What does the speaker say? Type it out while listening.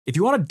If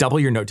you want to double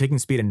your note-taking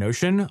speed in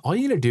Notion, all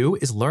you need to do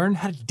is learn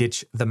how to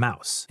ditch the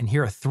mouse. And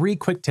here are 3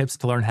 quick tips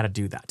to learn how to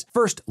do that.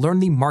 First, learn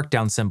the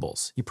markdown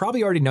symbols. You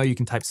probably already know you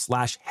can type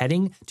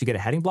 /heading to get a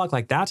heading block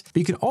like that, but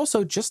you can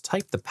also just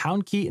type the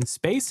pound key in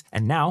space,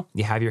 and now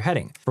you have your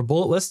heading. For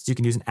bullet lists, you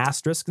can use an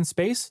asterisk in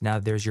space. Now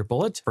there's your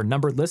bullet. For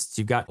numbered lists,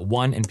 you've got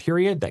 1 and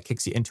period. That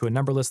kicks you into a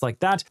number list like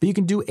that, but you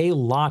can do a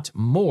lot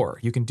more.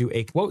 You can do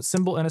a quote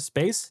symbol in a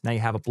space. Now you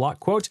have a block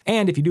quote.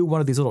 And if you do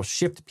one of these little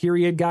shift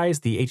period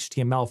guys, the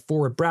HTML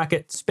forward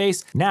bracket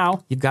space,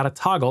 now you've got a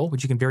toggle,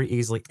 which you can very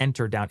easily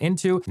enter down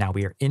into. Now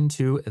we are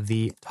into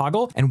the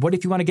toggle. And what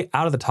if you want to get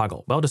out of the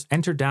toggle? Well, just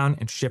enter down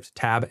and shift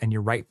tab and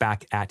you're right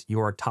back at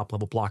your top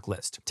level block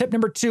list. Tip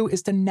number 2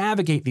 is to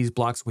navigate these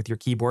blocks with your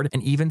keyboard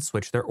and even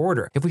switch their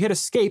order. If we hit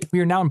escape,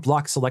 we are now in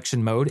block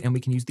selection mode and we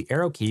can use the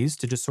arrow keys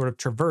to just sort of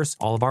traverse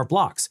all of our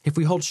blocks. If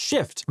we hold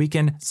shift, we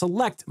can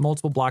select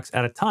multiple blocks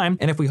at a time.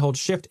 And if we hold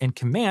shift and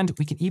command,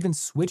 we can even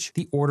switch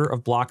the order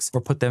of blocks or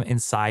put them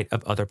inside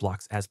of other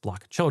blocks as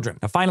block children.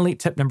 Now, finally,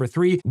 tip number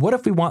 3, what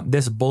if we want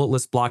this bullet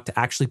list block to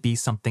actually be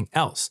something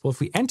else? Well, if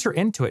we enter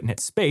into it and hit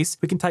space,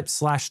 we can type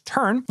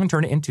 /turn and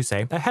turn it into,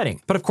 say, a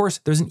heading. But of course,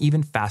 there's an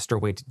even faster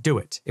way to do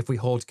it. If we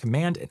hold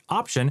command and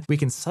option, we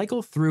can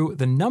cycle through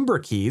the number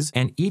keys,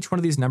 and each one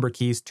of these number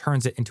keys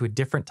turns it into a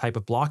different type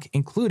of block,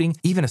 including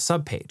even a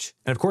subpage.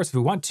 And of course, if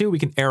we want to, we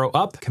can arrow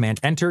up, command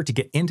enter to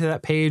get into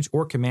that page,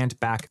 or command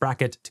back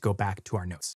bracket to go back to our notes.